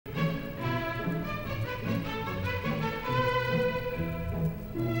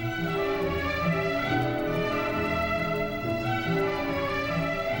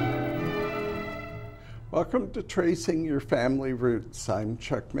Welcome to Tracing Your Family Roots. I'm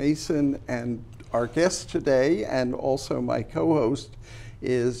Chuck Mason, and our guest today, and also my co-host,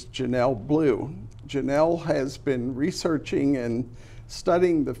 is Janelle Blue. Janelle has been researching and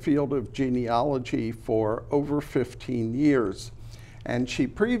studying the field of genealogy for over 15 years, and she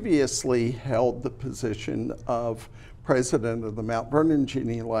previously held the position of president of the Mount Vernon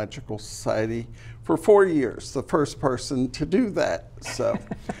Genealogical Society for 4 years, the first person to do that. So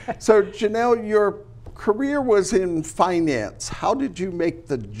Janelle, your career was in finance. How did you make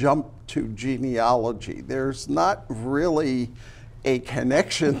the jump to genealogy? There's not really a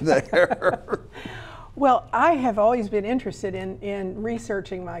connection there. Well, I have always been interested in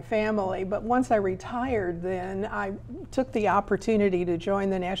researching my family, but once I retired, then I took the opportunity to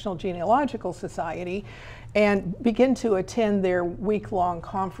join the National Genealogical Society and begin to attend their week-long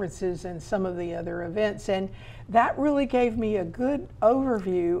conferences and some of the other events. And that really gave me a good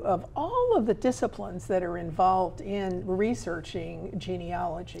overview of all of the disciplines that are involved in researching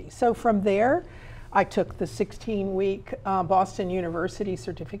genealogy. So from there, I took the 16-week Boston University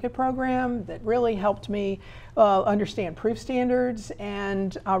certificate program that really helped me understand proof standards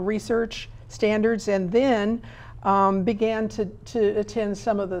and research standards, and then began to attend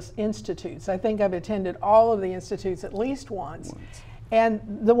some of the institutes. I think I've attended all of the institutes at least once. And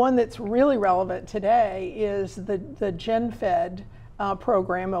the one that's really relevant today is the GenFed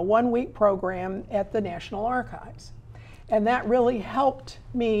program, a one-week program at the National Archives. And that really helped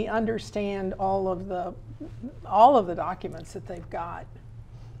me understand all of the documents that they've got.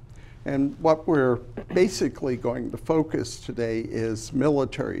 And what we're basically going to focus today is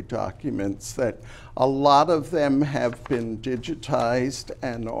military documents, that a lot of them have been digitized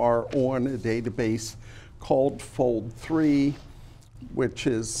and are on a database called Fold 3, which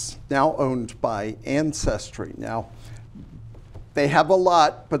is now owned by Ancestry. Now, they have a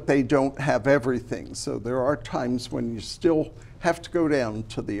lot, but they don't have everything. So there are times when you still have to go down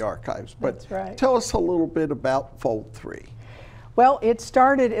to the archives. But that's right. Tell us a little bit about Fold 3. Well, it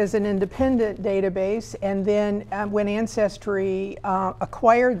started as an independent database, and then when Ancestry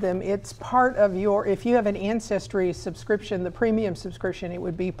acquired them, it's part of your, if you have an Ancestry subscription, the premium subscription, it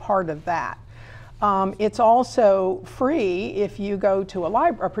would be part of that. It's also free if you go to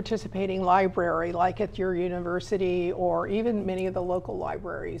a participating library, like at your university, or even many of the local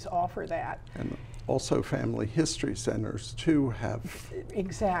libraries offer that. And also family history centers too have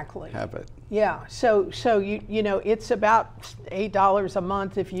it. Yeah. So you know, it's about $8 a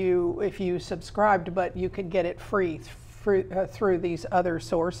month if you subscribed, but you can get it free through these other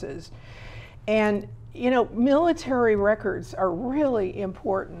sources. And you know, military records are really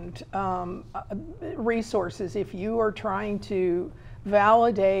important resources if you are trying to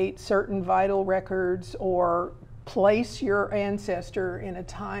validate certain vital records or place your ancestor in a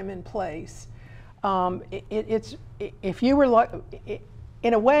time and place. If you were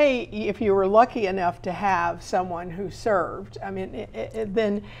in a way, if you were lucky enough to have someone who served, I mean,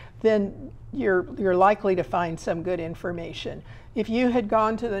 then you're likely to find some good information. If you had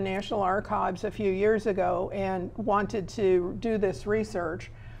gone to the National Archives a few years ago and wanted to do this research,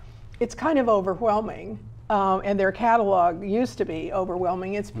 it's kind of overwhelming, and their catalog used to be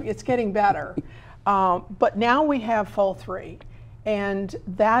overwhelming. It's getting better, but now we have Fold 3, and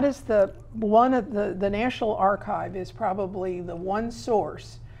that is the National Archive is probably the one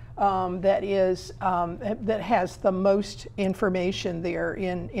source that has the most information there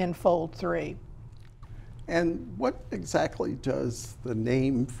in Fold 3. And what exactly does the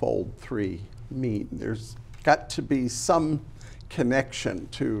name Fold 3 mean? There's got to be some connection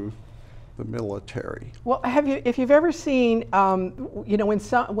to the military. Well, if you've ever seen, you know,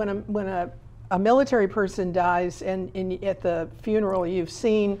 when a military person dies, and at the funeral, you've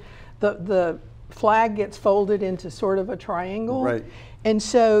seen the flag gets folded into sort of a triangle. Right. And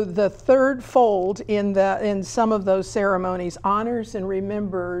so the third fold in some of those ceremonies honors and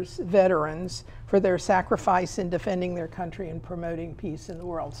remembers veterans for their sacrifice in defending their country and promoting peace in the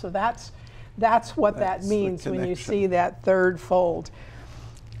world. So that's what that means when you see that third fold.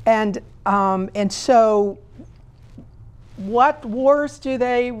 And so what wars do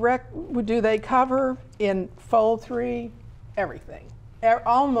they cover in Fold 3? Everything.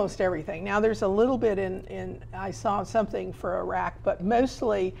 Almost everything. Now there's a little bit I saw something for Iraq, but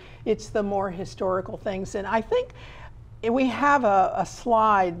mostly it's the more historical things. And I think we have a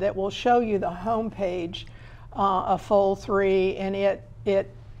slide that will show you the homepage of Fold 3, and it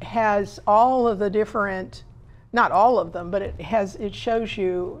has all of the different, not all of them, but it shows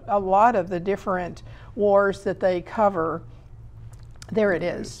you a lot of the different wars that they cover. There it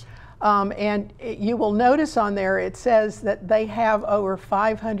is. You will notice on there it says that they have over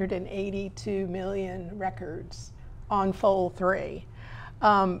 582 million records on Fold 3.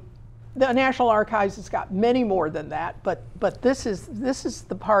 The National Archives has got many more than that, but this is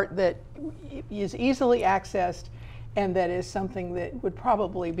the part that is easily accessed and that is something that would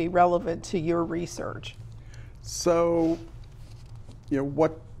probably be relevant to your research. So,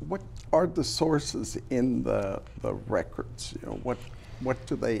 what are the sources in the records? What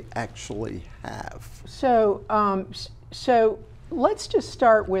do they actually have? So let's just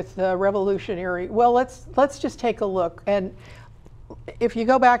start with the Revolutionary. Well, let's just take a look. And if you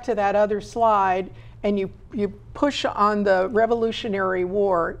go back to that other slide and you push on the Revolutionary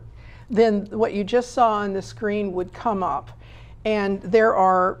War, then what you just saw on the screen would come up. And there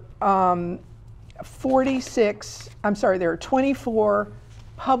are there are 24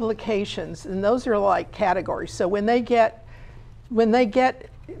 publications, and those are like categories. So when they get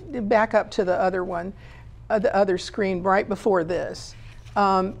back up to the other one, the other screen right before this,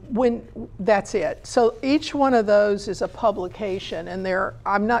 that's it. So each one of those is a publication, and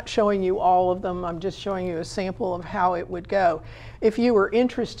I'm not showing you all of them, I'm just showing you a sample of how it would go. If you were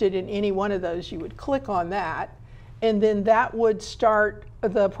interested in any one of those, you would click on that, and then that would start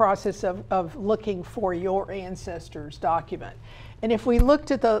the process of looking for your ancestors' document. And if we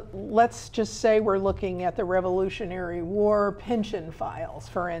looked at let's just say we're looking at the Revolutionary War pension files,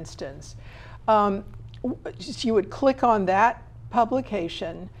 for instance, you would click on that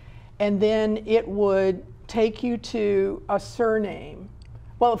publication, and then it would take you to a surname.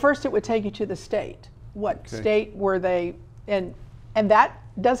 Well, first it would take you to the state. What state were they, and that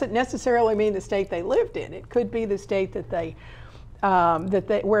doesn't necessarily mean the state they lived in. It could be the state that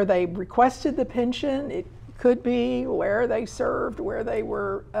where they requested the pension. It could be where they served, where they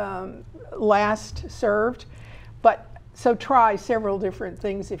were last served. But so try several different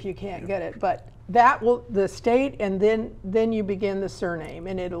things if you can't get it. But that will the state, and then you begin the surname,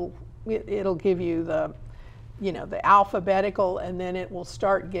 and it'll give you the the alphabetical, and then it will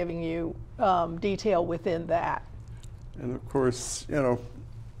start giving you detail within that. And of course,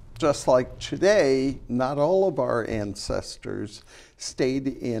 just like today, not all of our ancestors stayed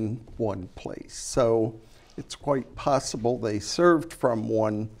in one place. So it's quite possible they served from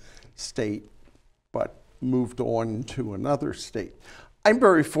one state but moved on to another state. I'm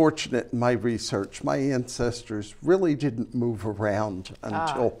very fortunate in my research. My ancestors really didn't move around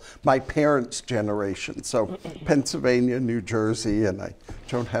until my parents' generation. So Pennsylvania, New Jersey, and I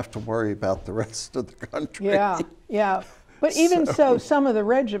don't have to worry about the rest of the country. Yeah. But even so, some of the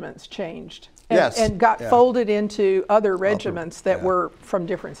regiments changed and got yeah. folded into other regiments that were from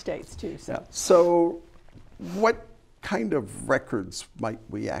different states too. So what kind of records might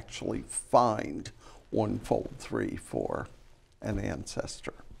we actually find on Fold 3 for an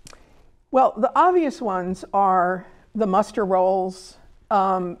ancestor? Well, the obvious ones are the muster rolls.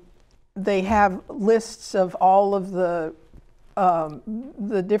 They have lists of all of the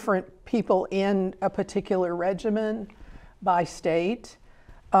different people in a particular regiment by state.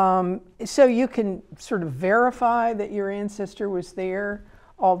 So you can sort of verify that your ancestor was there,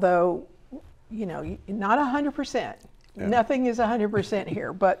 although, not 100%. Yeah. Nothing is 100%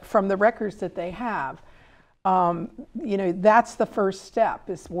 here, but from the records that they have, that's the first step,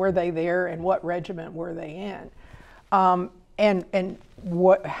 is were they there and what regiment were they in? And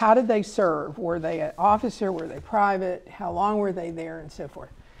how did they serve? Were they an officer? Were they private? How long were they there, and so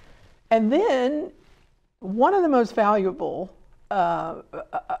forth? And then one of the most valuable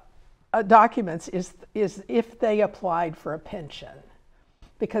documents is if they applied for a pension,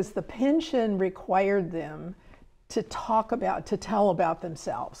 because the pension required them to tell about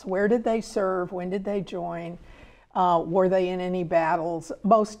themselves. Where did they serve? When did they join? Were they in any battles?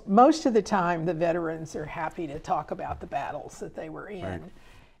 Most of the time, the veterans are happy to talk about the battles that they were in. Right.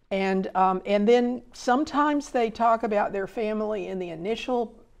 And then sometimes they talk about their family in the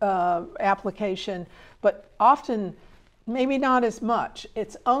initial application, but often maybe not as much.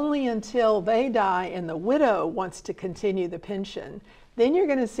 It's only until they die and the widow wants to continue the pension, then you're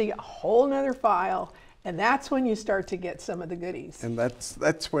going to see a whole nother file, and that's when you start to get some of the goodies. And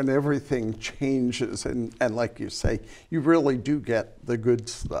that's when everything changes, and like you say, you really do get the good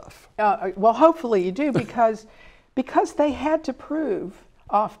stuff. Well, hopefully you do, because they had to prove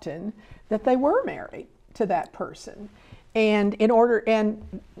often that they were married to that person. And in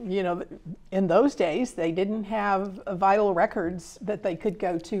those days, they didn't have vital records that they could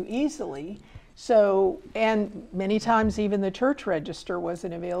go to easily. So, and many times even the church register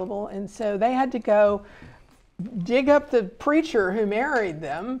wasn't available. And so they had to go dig up the preacher who married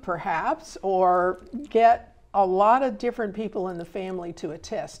them, perhaps, or get a lot of different people in the family to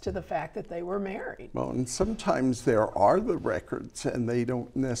attest to the fact that they were married. Well, and sometimes there are the records and they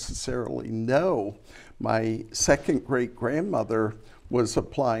don't necessarily know. My second great-grandmother was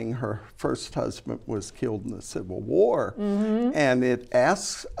applying, her first husband was killed in the Civil War, and it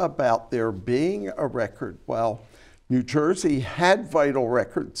asks about there being a record. Well, New Jersey had vital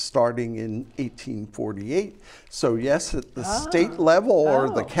records starting in 1848. So yes, at the state level or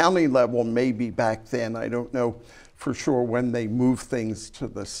the county level, maybe back then, I don't know for sure when they moved things to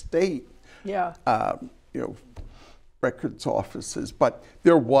the state, Yeah. you know, records offices, but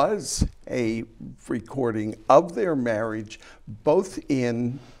there was a recording of their marriage, both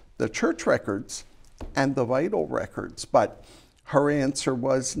in the church records and the vital records, but her answer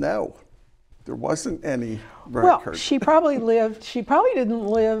was no. There wasn't any record. Well, she probably didn't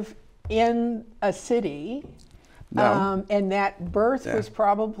live in a city. No. And that birth was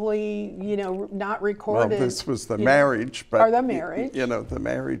probably, you know, not recorded. Well, this was the marriage, but or the marriage. You know, the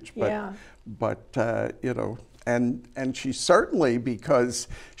marriage, but Yeah. You know, and she certainly, because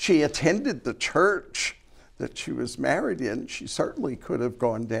she attended the church that she was married in, she certainly could have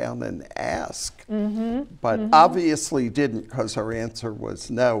gone down and asked, but obviously didn't, because her answer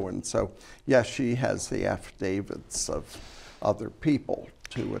was no. And so, yes, she has the affidavits of other people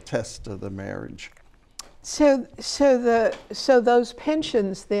to attest to the marriage. So those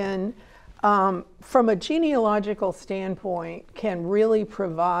pensions then, from a genealogical standpoint, can really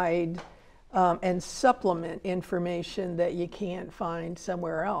provide and supplement information that you can't find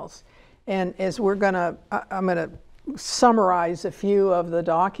somewhere else. And as I'm gonna summarize a few of the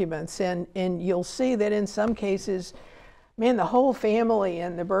documents, and you'll see that in some cases, man, the whole family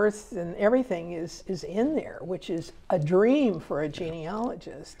and the birth and everything is in there, which is a dream for a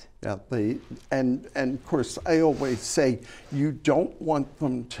genealogist. Yeah, and of course, I always say you don't want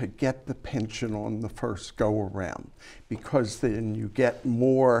them to get the pension on the first go around, because then you get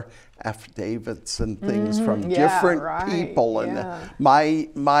more affidavits and things from different people. And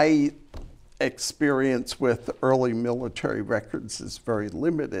my experience with early military records is very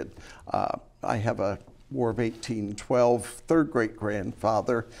limited. I have a War of 1812 third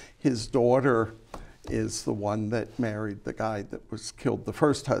great-grandfather. His daughter is the one that married the guy that was killed, the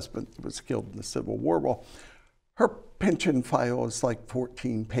first husband that was killed in the Civil War. Well, her pension file is like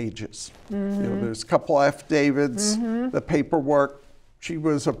 14 pages. You know, there's a couple affidavits, the paperwork, she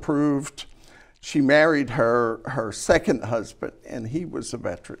was approved. She married her second husband, and he was a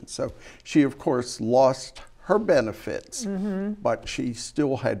veteran. So she, of course, lost her benefits, but she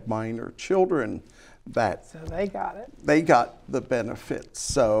still had minor children that So they got it. they got the benefits.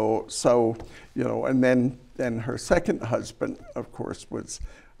 So you know, and then her second husband, of course, was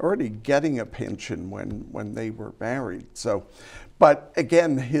already getting a pension when they were married. So, but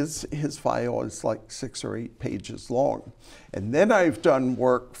again, his file is like 6 or 8 pages long. And then I've done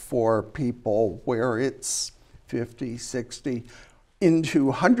work for people where it's 50, 60,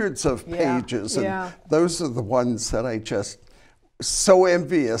 into hundreds of pages. And those are the ones that I just so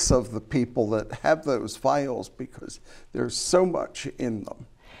envious of the people that have those files, because there's so much in them.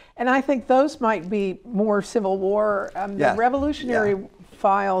 And I think those might be more Civil War. The Revolutionary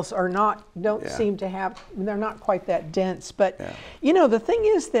files don't seem to have, they're not quite that dense. But you know, the thing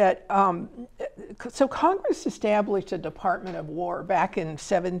is that, so Congress established a Department of War back in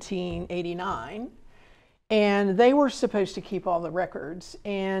 1789, and they were supposed to keep all the records.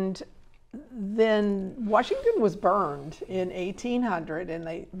 And then Washington was burned in 1800,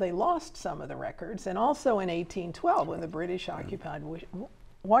 and they lost some of the records, and also in 1812 when the British occupied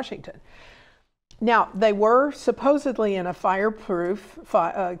Washington. Now, they were supposedly in a fireproof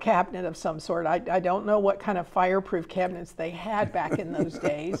cabinet of some sort. I don't know what kind of fireproof cabinets they had back in those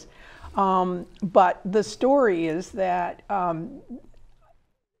days, but the story is that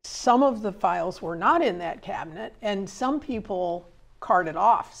some of the files were not in that cabinet, and some people carted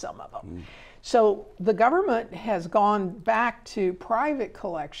off some of them. So the government has gone back to private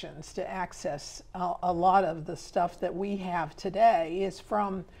collections to access a lot of the stuff that we have today is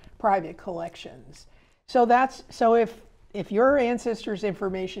from private collections. So if your ancestors'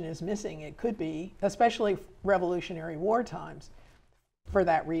 information is missing, it could be, especially Revolutionary War times, for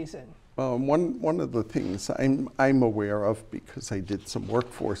that reason. One of the things I'm aware of, because I did some work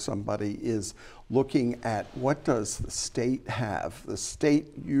for somebody, is looking at what does the state have. The state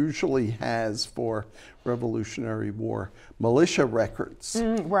usually has, for Revolutionary War, militia records.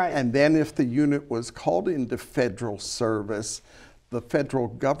 And then if the unit was called into federal service, the federal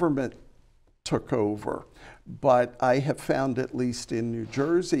government took over. But I have found, at least in New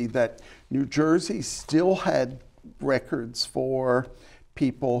Jersey, that New Jersey still had records for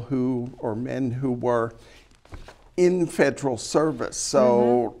people who, or men who were in federal service.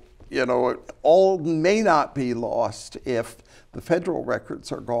 So, you know, all may not be lost if the federal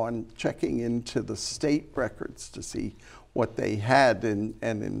records are gone, checking into the state records to see what they had. And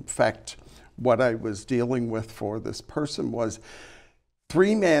in fact, what I was dealing with for this person was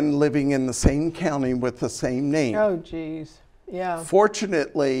 3 men living in the same county with the same name. Oh, geez. Yeah.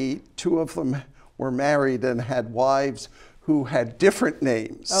 Fortunately, 2 of them were married and had wives who had different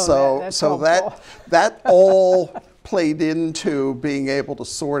names. Oh, so that all played into being able to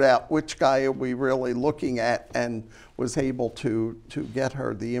sort out which guy are we really looking at, and was able to get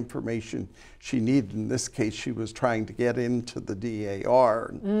her the information she needed. In this case, she was trying to get into the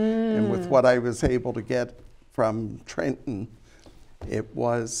DAR. And with what I was able to get from Trenton, it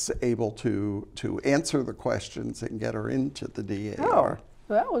was able to answer the questions and get her into the DAR.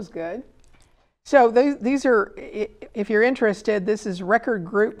 Oh, that was good. So these are, if you're interested, this is Record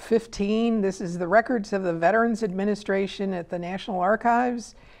Group 15. This is the records of the Veterans Administration at the National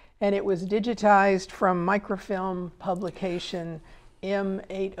Archives, and it was digitized from microfilm publication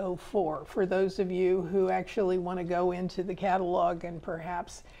M804, for those of you who actually want to go into the catalog and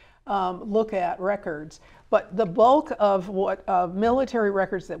perhaps look at records. But the bulk of what military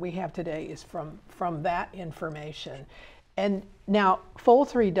records that we have today is from that information. And now,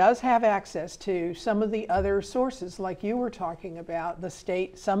 FOL3 does have access to some of the other sources, like you were talking about, the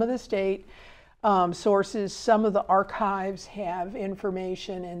state, some of the state sources, some of the archives have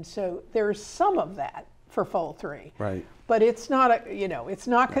information, and so there's some of that for FOL3. Right. But it's not, it's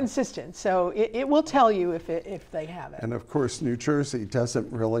not consistent, so it will tell you if they have it. And of course, New Jersey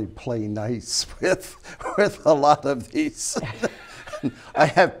doesn't really play nice with a lot of these. I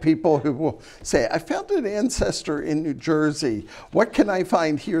have people who will say, I found an ancestor in New Jersey. What can I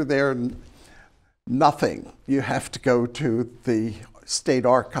find here, there? Nothing. You have to go to the state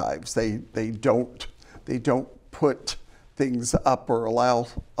archives. They don't put things up or allow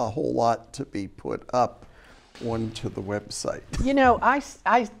a whole lot to be put up onto the website. You know,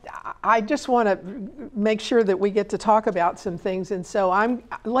 I just want to make sure that we get to talk about some things, and so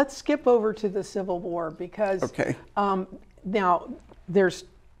let's skip over to the Civil War, because okay. Now there's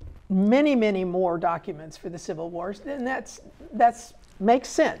many more documents for the Civil War, and that's makes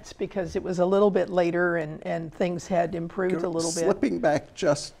sense because it was a little bit later and things had improved a little bit. Slipping back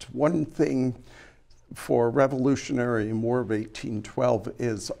just one thing for Revolutionary War of 1812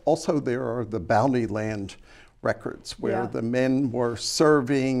 is also there are the bounty land records where the men were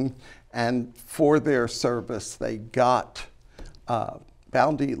serving, and for their service they got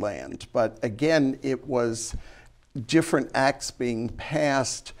bounty land. But again, it was different acts being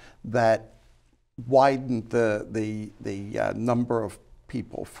passed that widened the number of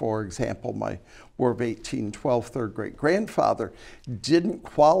people. For example, my War of 1812 third great grandfather didn't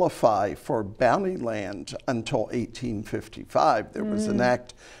qualify for bounty land until 1855. There was an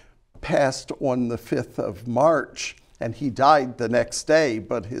act passed on the 5th of March, and he died the next day,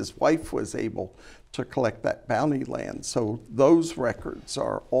 but his wife was able to collect that bounty land. So those records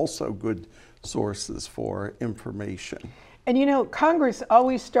are also good sources for information. And you know, Congress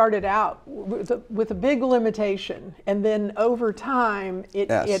always started out with a big limitation, and then over time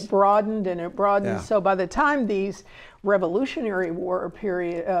it broadened and it broadened. Yeah. So by the time these Revolutionary War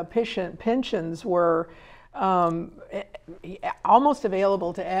period pensions were almost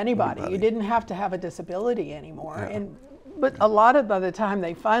available to anybody. You didn't have to have a disability anymore. Yeah. But a lot of, by the time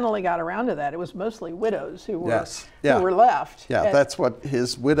they finally got around to that, it was mostly widows who were, who were left. Yeah, that's what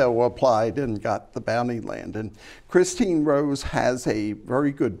his widow applied and got the bounty land. And Christine Rose has a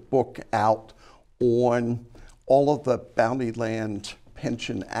very good book out on all of the bounty land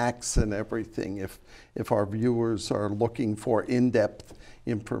pension acts and everything. If our viewers are looking for in-depth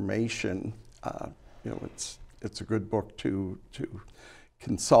information, you know, it's a good book to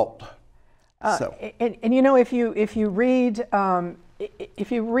consult. And you know, if you read about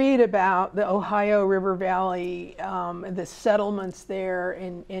the Ohio River Valley, the settlements there,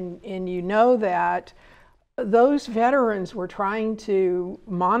 and you know that those veterans were trying to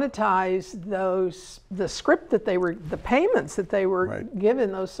monetize the script that they were, the payments that they were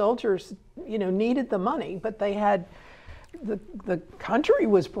given. Those soldiers, you know, needed the money, but they had, the country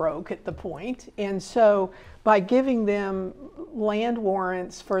was broke at the point, and so by giving them land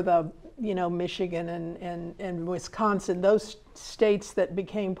warrants for the, you know, Michigan and Wisconsin, those states that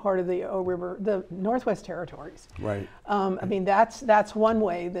became part of the River, the Northwest Territories. Right. I mean, that's one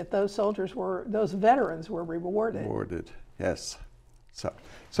way that those soldiers were, those veterans were rewarded. Rewarded, yes.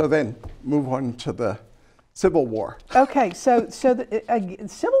 So then move on to the Civil War. Okay, so the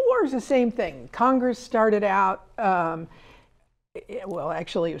Civil War is the same thing. Congress started out, well,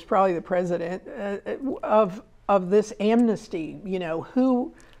 actually, it was probably the president of of this amnesty, you know,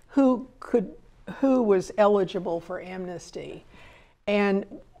 who was eligible for amnesty. And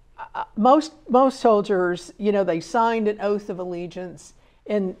most soldiers, you know, they signed an oath of allegiance,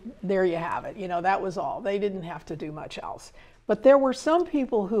 and there you have it. You know, that was all. They didn't have to do much else. But there were some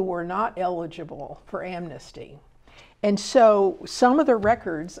people who were not eligible for amnesty. And so some of the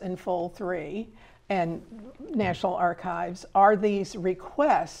records in Fold 3 and National Archives are these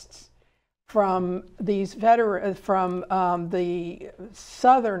requests from these veterans, from the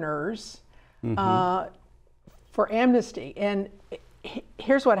Southerners, for amnesty. And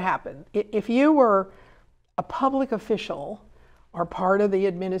here's what happened. If you were a public official or part of the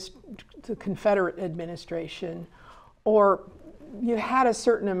Confederate administration, or you had a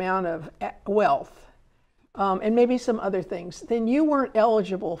certain amount of wealth, and maybe some other things, then you weren't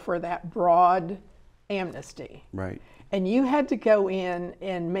eligible for that broad amnesty. Right. And you had to go in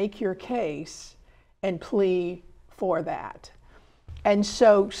and make your case and plea for that. And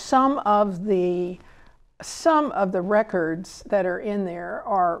so some of the records that are in there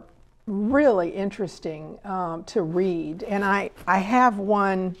are really interesting to read. And I have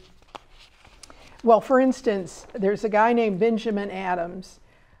one. Well, for instance, there's a guy named Benjamin Adams,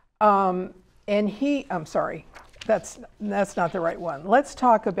 and I'm sorry, that's not the right one. Let's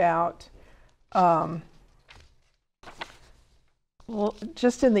talk about, well,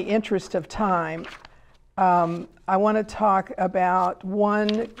 just in the interest of time, I want to talk about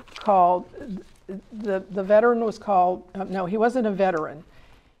one called, the veteran was called, no, he wasn't a veteran.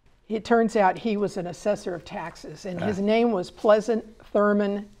 It turns out he was an assessor of taxes, and his name was Pleasant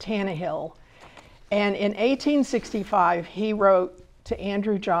Thurman Tannehill. And in 1865, he wrote to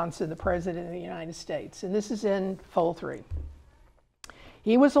Andrew Johnson, the President of the United States, and this is in Fold 3.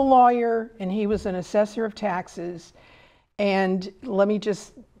 He was a lawyer, and he was an assessor of taxes, and let me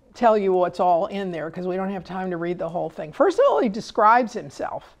just tell you what's all in there, because we don't have time to read the whole thing. First of all, he describes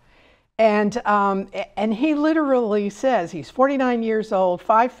himself, and he literally says he's 49 years old,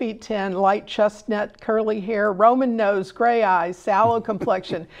 5 feet 10, light chestnut, curly hair, Roman nose, gray eyes, sallow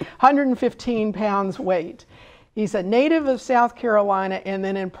complexion, 115 pounds weight. He's a native of South Carolina, and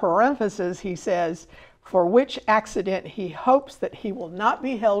then in parentheses he says, for which accident he hopes that he will not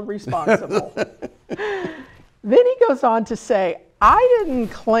be held responsible. Then he goes on to say, I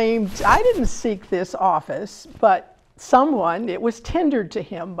didn't seek this office, but it was tendered to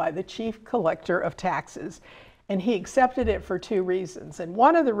him by the chief collector of taxes, and he accepted it for 2 reasons. And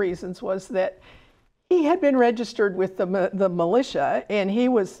one of the reasons was that he had been registered with the militia, and he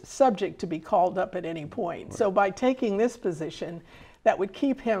was subject to be called up at any point. Right. So by taking this position, that would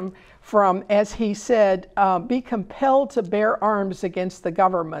keep him from, as he said, be compelled to bear arms against the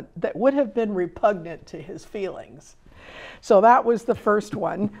government that would have been repugnant to his feelings. So that was the first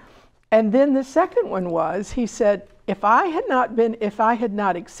one. And then the second one was, he said, if I had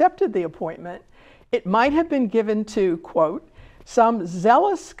not accepted the appointment, it might have been given to, quote, some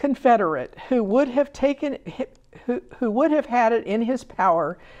zealous Confederate who would have had it in his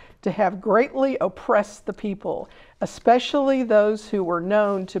power to have greatly oppressed the people, especially those who were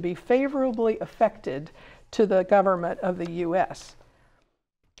known to be favorably affected to the government of the U.S.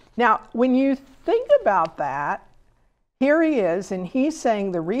 Now, when you think about that, here he is, and he's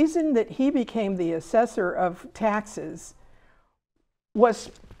saying the reason that he became the assessor of taxes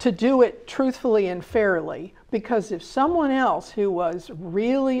was to do it truthfully and fairly, because if someone else who was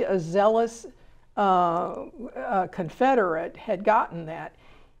really a zealous Confederate had gotten that,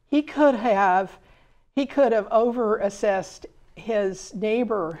 he could have overassessed his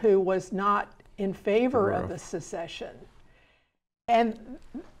neighbor who was not in favor of the secession. And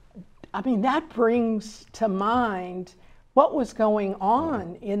I mean, that brings to mind what was going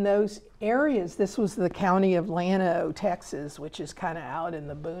on in those areas. This was the county of Llano, Texas, which is kind of out in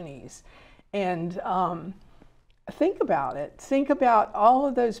the boonies. And think about it. Think about all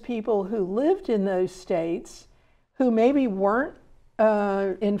of those people who lived in those states who maybe weren't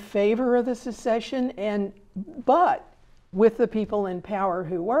in favor of the secession, but with the people in power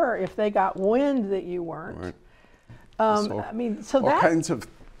who were, if they got wind that you weren't. Right. I mean, so all kinds of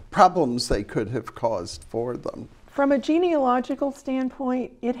problems they could have caused for them. From a genealogical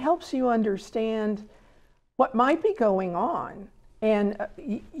standpoint, it helps you understand what might be going on. And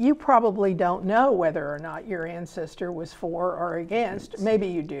you probably don't know whether or not your ancestor was for or against. Maybe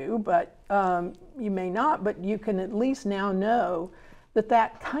you do, but you may not. But you can at least now know that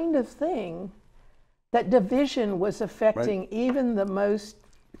that kind of thing, that division was affecting even the most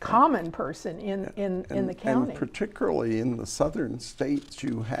common person in the county. And particularly in the southern states,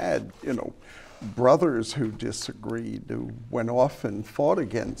 you had, brothers who disagreed, who went off and fought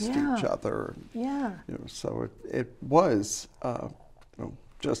against each other. Yeah. You know, so it was you know,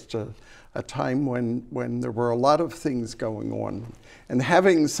 just a time when there were a lot of things going on, and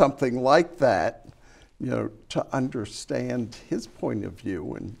having something like that, you know, to understand his point of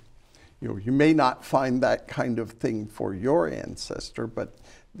view. And you know, you may not find that kind of thing for your ancestor, but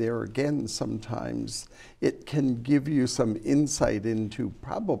there again, sometimes it can give you some insight into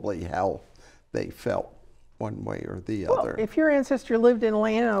probably how they felt one way or the other. If your ancestor lived in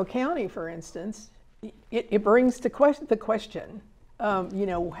Llano County, for instance, it brings to the question, you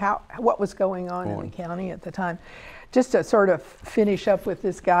know, what was going on in the county at the time. Just to sort of finish up with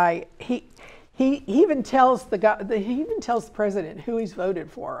this guy, he even tells the president who he's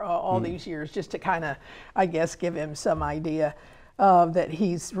voted for all these years, just to kind of, I guess, give him some idea that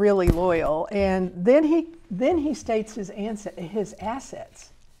he's really loyal. And then he states his assets,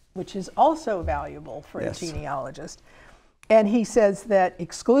 which is also valuable for a genealogist. And he says that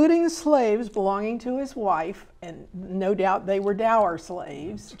excluding slaves belonging to his wife, and no doubt they were dower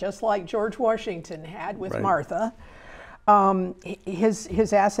slaves, just like George Washington had with Martha,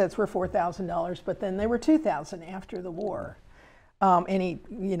 his assets were $4,000, but then they were $2,000 after the war. And he,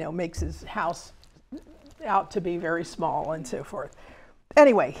 you know, makes his house out to be very small and so forth.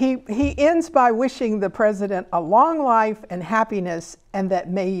 Anyway, he ends by wishing the president a long life and happiness, and that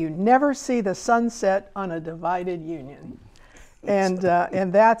may you never see the sunset on a divided union. And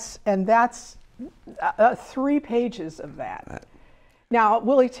that's 3 pages of that. Now,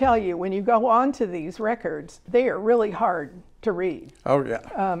 will he tell you, when you go on to these records, they are really hard to read. Oh, yeah.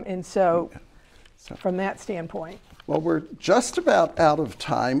 And so, from that standpoint. Well, we're just about out of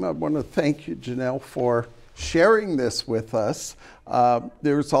time. I want to thank you, Janelle, for sharing this with us.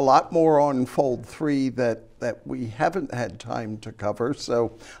 There's a lot more on Fold 3 that we haven't had time to cover.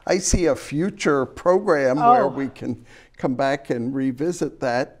 So I see a future program where we can come back and revisit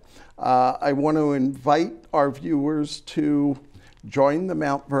that. I want to invite our viewers to join the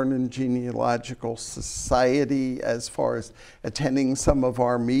Mount Vernon Genealogical Society as far as attending some of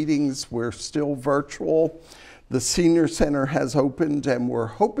our meetings. We're still virtual. The Senior Center has opened, and we're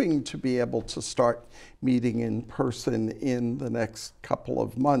hoping to be able to start meeting in person in the next couple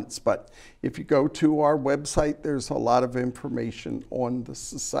of months. But if you go to our website, there's a lot of information on the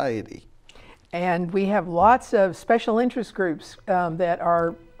society. And we have lots of special interest groups that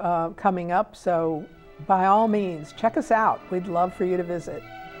are coming up, so by all means, check us out. We'd love for you to visit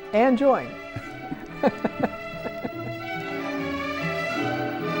and join.